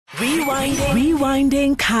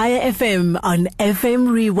Rewinding Kaya FM on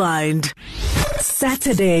FM Rewind.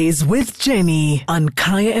 Saturdays with Jenny on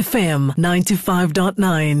Kaya FM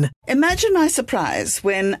 95.9. Imagine my surprise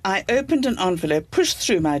when I opened an envelope, pushed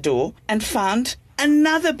through my door, and found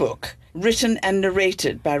another book written and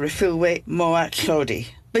narrated by Refiloe Moahloli.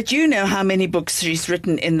 But you know how many books she's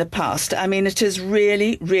written in the past. I mean, it is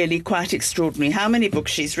really, really quite extraordinary how many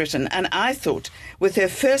books she's written. And I thought with her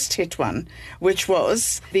first hit one, which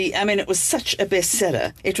was it was such a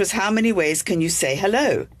bestseller. It was How Many Ways Can You Say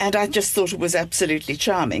Hello? And I just thought it was absolutely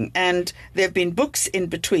charming. And there have been books in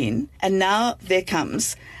between. And now there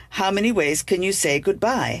comes How Many Ways Can You Say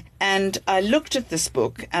Goodbye? And I looked at this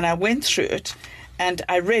book and I went through it and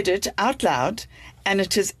I read it out loud. And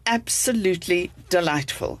it is absolutely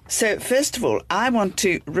delightful. So, first of all, I want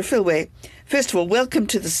to, Refiloe, welcome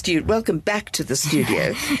to the studio. Welcome back to the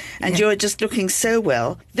studio. And you're just looking so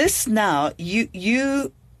well. This now,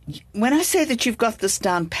 you, when I say that you've got this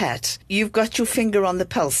down pat, you've got your finger on the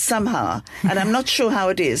pulse somehow. And I'm not sure how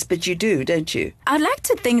it is, but you do, don't you? I'd like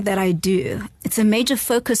to think that I do. It's a major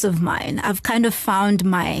focus of mine. I've kind of found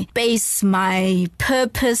my base, my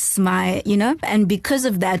purpose, and because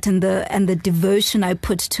of that and the devotion I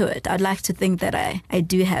put to it, I'd like to think that I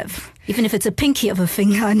do have, even if it's a pinky of a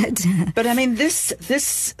finger on it. But I mean, this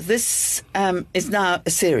is now a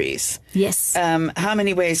series. Yes. How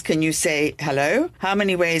many ways can you say hello? How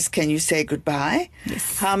many ways can you say goodbye?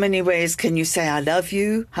 Yes. How many ways can you say I love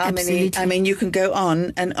you? Absolutely. I mean, you can go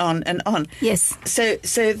on and on and on. Yes. So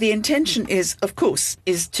the intention is, of course,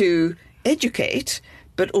 is to educate,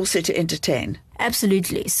 but also to entertain.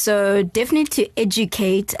 Absolutely. So definitely to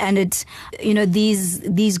educate, and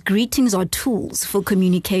these greetings are tools for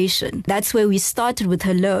communication. That's where we started with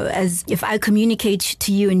hello, as if I communicate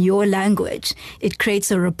to you in your language, it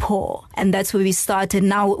creates a rapport. And that's where we started.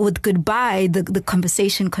 Now with goodbye, the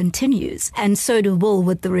conversation continues. And so do will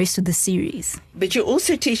with the rest of the series. But you're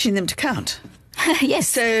also teaching them to count. Yes.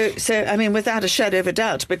 So I mean, without a shadow of a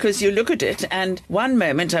doubt, because you look at it, and one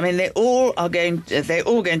moment, I mean, they're all going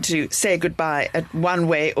to say goodbye at one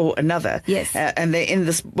way or another. Yes. And they're in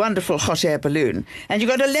this wonderful hot air balloon, and you've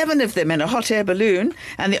got 11 of them in a hot air balloon,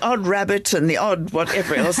 and the odd rabbit and the odd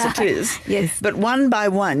whatever else it is. Yes. But one by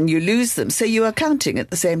one, you lose them. So you are counting at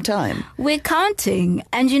the same time. We're counting,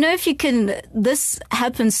 and if you can, this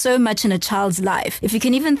happens so much in a child's life. If you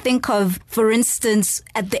can even think of, for instance,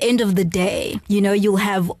 at the end of the day, you'll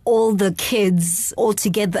have all the kids all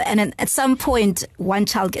together. And then at some point, one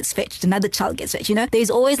child gets fetched, another child gets fetched. There's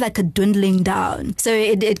always like a dwindling down. So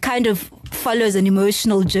it kind of follows an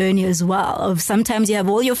emotional journey as well. Of sometimes you have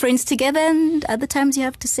all your friends together and other times you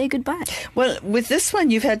have to say goodbye. Well, with this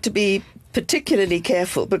one, you've had to be particularly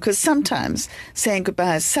careful because sometimes saying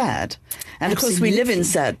goodbye is sad. And Absolutely. Of course, we live in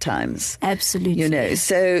sad times. Absolutely.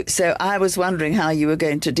 So I was wondering how you were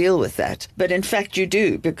going to deal with that. But in fact, you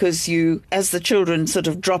do, because as the children sort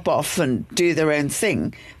of drop off and do their own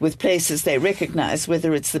thing with places they recognize,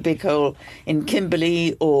 whether it's the big hole in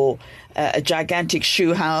Kimberley or a gigantic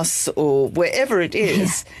shoe house or wherever it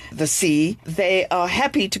is, the sea, they are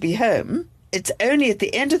happy to be home. It's only at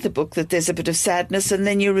the end of the book that there's a bit of sadness, and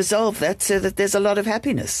then you resolve that so that there's a lot of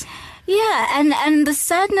happiness. Yeah, and the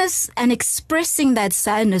sadness and expressing that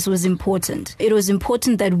sadness was important. It was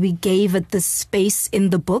important that we gave it the space in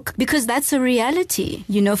the book because that's a reality,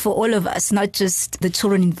 for all of us, not just the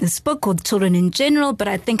children in this book or the children in general, but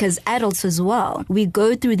I think as adults as well. We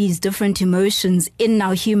go through these different emotions in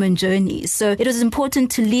our human journeys. So it was important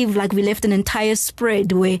to leave, like we left an entire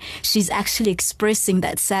spread where she's actually expressing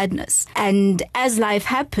that sadness. And as life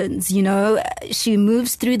happens, she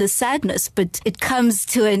moves through the sadness, but it comes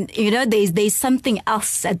to there's something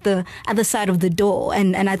else at the other side of the door.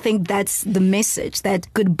 And I think that's the message, that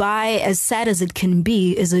goodbye, as sad as it can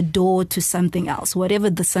be, is a door to something else, whatever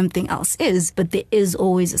the something else is, but there is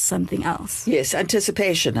always a something else. Yes,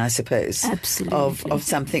 anticipation, I suppose. Absolutely. Of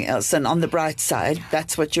something else. And on the bright side,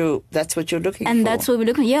 that's what you're looking for. And that's what we're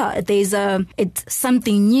looking for. Yeah, it's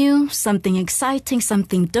something new, something exciting,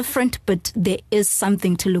 something different, but there is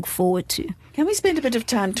something to look forward to. Can we spend a bit of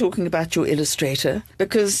time talking about your illustrator?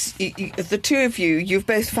 Because the two of you've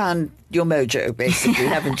both found your mojo, basically,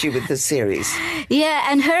 haven't you, with this series?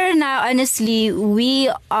 Yeah, and her and I, honestly,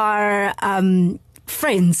 we are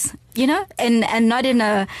friends, and not in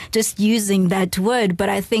a just using that word, but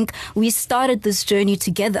I think we started this journey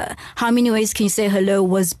together. How Many Ways Can You Say Hello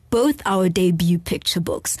was both our debut picture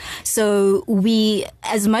books. So we,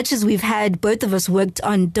 as much as we've had, both of us worked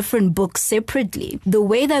on different books separately, the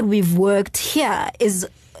way that we've worked here is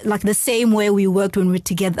like the same way we worked when we were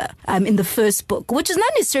together in the first book, which is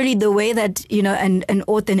not necessarily the way that, an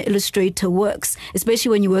author and illustrator works, especially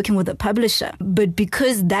when you're working with a publisher. But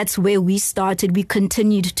because that's where we started, we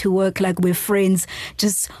continued to work like we're friends,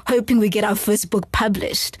 just hoping we get our first book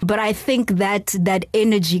published. But I think that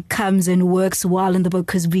energy comes and works well in the book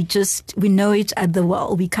because we know each other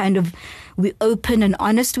well. We're open and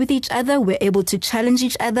honest with each other. We're able to challenge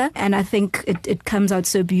each other. And I think it comes out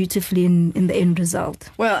so beautifully in the end result.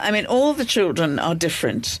 Well, I mean, all the children are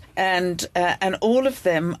different. And all of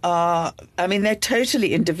them are, they're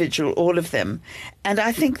totally individual, all of them. And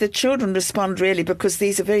I think the children respond really because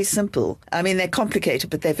these are very simple. They're complicated,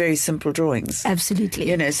 but they're very simple drawings.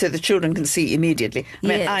 Absolutely. So the children can see immediately.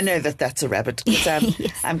 Yes. I know that's a rabbit because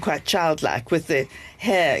Yes. I'm quite childlike with the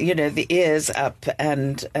hair, the ears up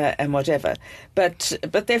and whatever. But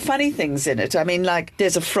there are funny things in it. Like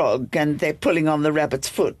there's a frog and they're pulling on the rabbit's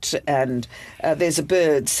foot, and there's a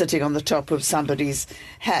bird sitting on the top of somebody's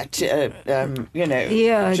hat. Yeah,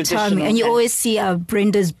 charming. And you always see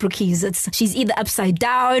Brenda's brookies. She's either upside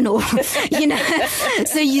down or,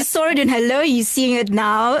 So you saw it in Hello, you're seeing it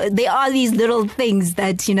now. There are these little things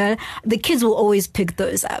that, the kids will always pick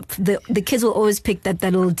those up. The kids will always pick that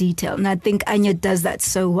little detail. And I think Anya does that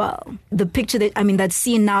so well. The picture that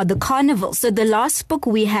scene now, the carnival. So the last book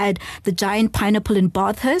we had the giant pineapple in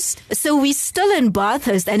Bathurst. So we're still in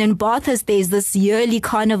Bathurst, and in Bathurst there's this yearly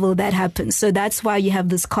carnival that happens. So that's why you have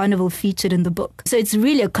this carnival featured in the book. So it's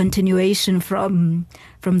really a continuation from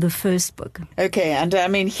the first book. Okay, and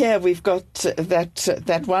here we've got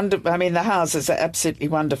that wonder. The houses are absolutely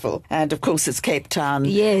wonderful, and of course it's Cape Town.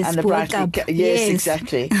 Yes, and the brightly, yes,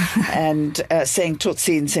 exactly, and saying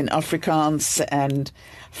totsiens in Afrikaans and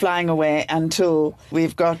flying away until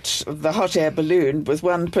we've got the hot air balloon with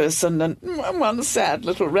one person and one sad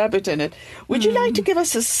little rabbit in it. Would you like to give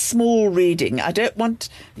us a small reading? I don't want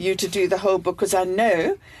you to do the whole book because I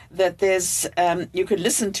know that there's you can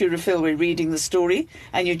listen to Refiloe reading the story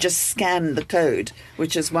and you just scan the code,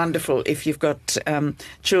 which is wonderful if you've got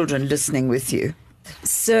children listening with you.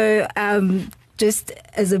 So just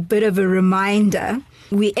as a bit of a reminder,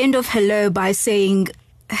 we end off Hello by saying,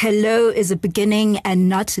 hello is a beginning and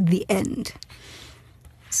not the end.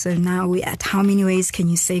 So now we're at how many ways can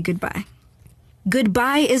you say goodbye?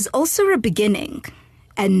 Goodbye is also a beginning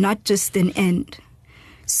and not just an end.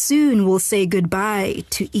 Soon we'll say goodbye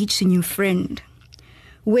to each new friend.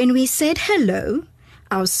 When we said hello,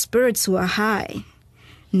 our spirits were high.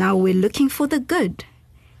 Now we're looking for the good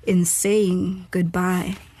in saying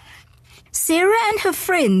goodbye. Sarah and her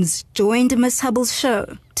friends joined Miss Hubble's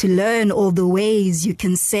show to learn all the ways you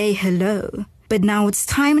can say hello. But now it's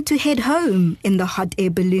time to head home in the hot air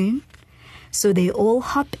balloon. So they all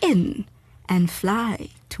hop in and fly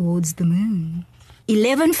towards the moon.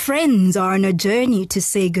 11 friends are on a journey to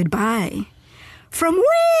say goodbye. From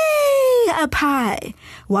way up high,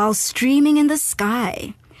 while streaming in the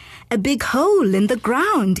sky, a big hole in the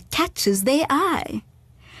ground catches their eye.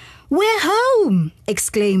 We're home,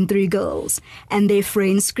 exclaim 3 girls, and their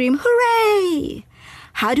friends scream, hooray!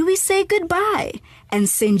 How do we say goodbye and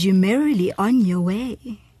send you merrily on your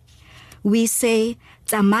way? We say,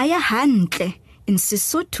 tsamaya hantle, in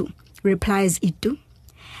Sesotho, replies Itu,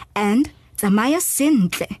 and tsamaya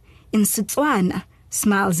sentle, in Setswana,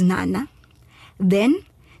 smiles Nana. Then,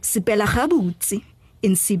 sipela gabutsi,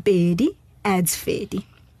 in Sepedi, adds Fedi.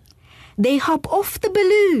 They hop off the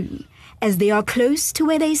balloon as they are close to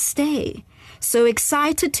where they stay. So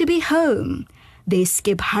excited to be home, they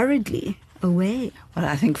skip hurriedly away. Well,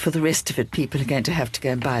 I think for the rest of it, people are going to have to go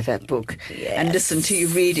and buy that book and listen to you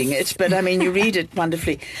reading it. But you read it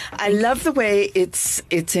wonderfully. I love the way it's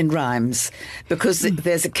in rhymes because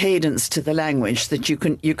there's a cadence to the language that you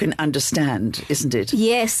can understand, isn't it?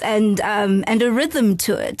 Yes, and a rhythm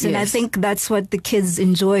to it. And I think that's what the kids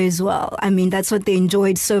enjoy as well. That's what they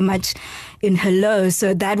enjoyed so much in Hello.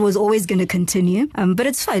 So that was always going to continue. But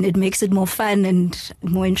it's fun. It makes it more fun and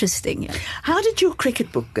more interesting. Yeah. How did your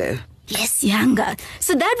cricket book go? Yes, Yanga.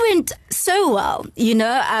 So that went so well.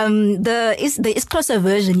 The Isxhosa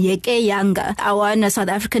version, Yeke Yanga, I won a South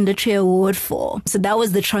African Literary Award for. So that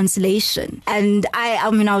was the translation. And I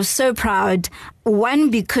was so proud. One,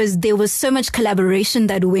 because there was so much collaboration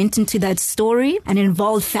that went into that story and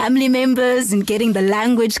involved family members and getting the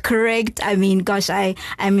language correct. I'm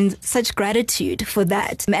in such gratitude for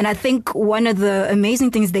that. And I think one of the amazing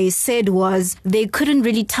things they said was they couldn't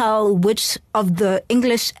really tell which of the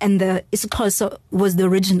English and the Isxhosa was the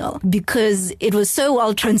original because it was so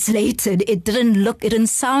well translated. It didn't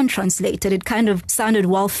sound translated. It kind of sounded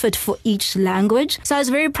well fit for each language. So I was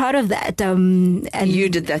very proud of that. And you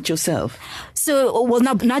did that yourself? So also, well,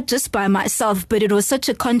 not just by myself, but it was such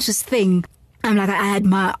a conscious thing. I had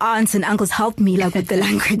my aunts and uncles help me with the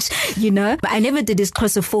language, I never did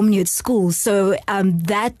isXhosa at school. So,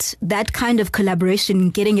 that kind of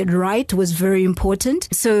collaboration, getting it right was very important.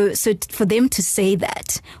 So for them to say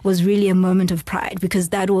that was really a moment of pride, because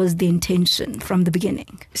that was the intention from the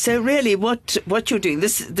beginning. So really what you're doing,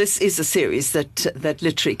 this is a series that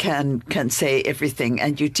literally can say everything,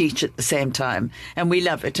 and you teach at the same time. And we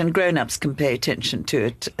love it, and grown-ups can pay attention to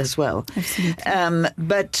it as well. Absolutely.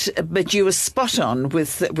 But you were spot on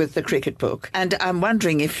with the cricket book, and I'm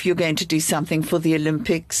wondering if you're going to do something for the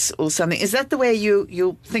Olympics or something. Is that the way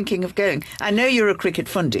you're thinking of going? I know you're a cricket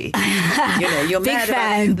fundi. You're Big mad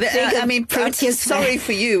fan. about. I'm sorry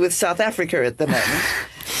for you with South Africa at the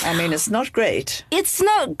moment. It's not great. It's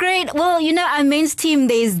not great. Well, our men's team,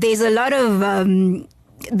 there's a lot of.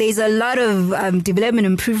 There's a lot of development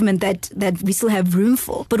improvement that we still have room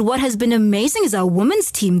for. But what has been amazing is our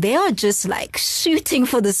women's team. They are just shooting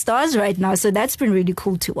for the stars right now. So that's been really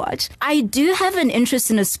cool to watch. I do have an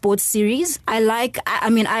interest in a sports series. I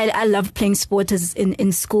love playing sport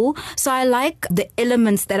in school. So I like the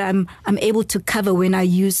elements that I'm able to cover when I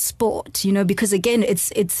use sport, because again,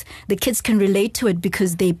 it's the kids can relate to it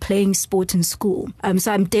because they're playing sport in school.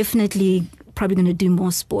 So I'm definitely probably going to do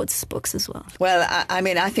more sports books as well. Well,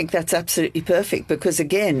 I think that's absolutely perfect, because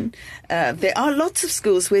again, there are lots of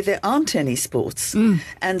schools where there aren't any sports,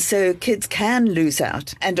 and so kids can lose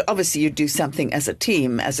out. And obviously you do something as a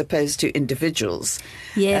team as opposed to individuals.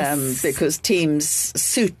 Yes. Because teams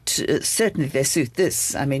certainly they suit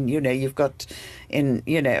this. You've got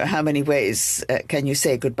how many ways can you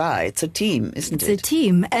say goodbye? It's a team, isn't it? It's a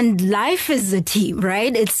team, and life is a team,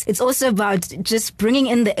 right? It's also about just bringing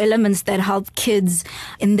in the elements that help kids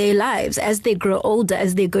in their lives. As they grow older,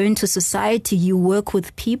 as they go into society, you work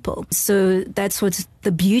with people. So that's what's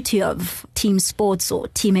the beauty of team sports or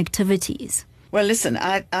team activities. Well, listen,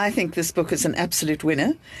 I think this book is an absolute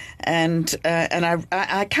winner, and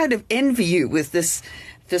I kind of envy you with this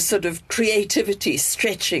sort of creativity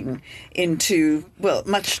stretching into, well,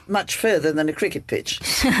 much further than a cricket pitch.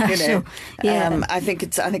 Sure. Yeah. I think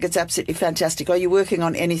it's absolutely fantastic. Are you working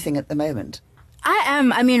on anything at the moment? I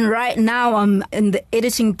am. Right now I'm in the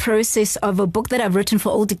editing process of a book that I've written for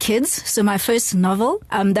older kids. So my first novel,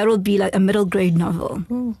 that will be a middle grade novel.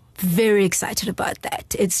 Ooh. Very excited about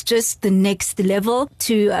that. It's just the next level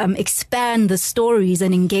to expand the stories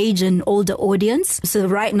and engage an older audience. So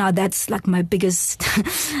right now, that's my biggest,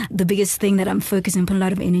 the biggest thing that I'm focusing a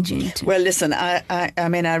lot of energy into. Well, listen, I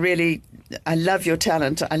love your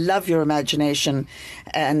talent. I love your imagination,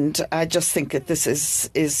 and I just think that this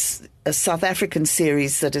is a South African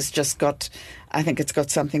series that has just got. I think it's got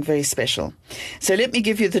something very special. So let me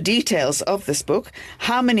give you the details of this book.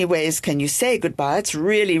 How Many Ways Can You Say Goodbye? It's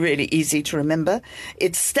really, really easy to remember.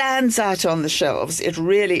 It stands out on the shelves. It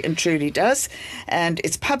really and truly does. And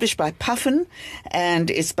it's published by Puffin, and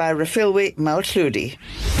it's by Refiloe Moahloli.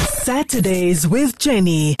 Saturdays with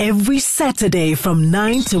Jenny. Every Saturday from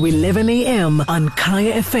 9 to 11 a.m. on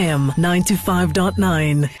Kaya FM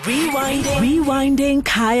 95.9. Rewinding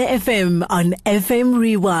Kaya FM on FM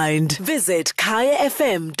Rewind. Visit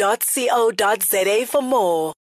kayafm.co.za for more.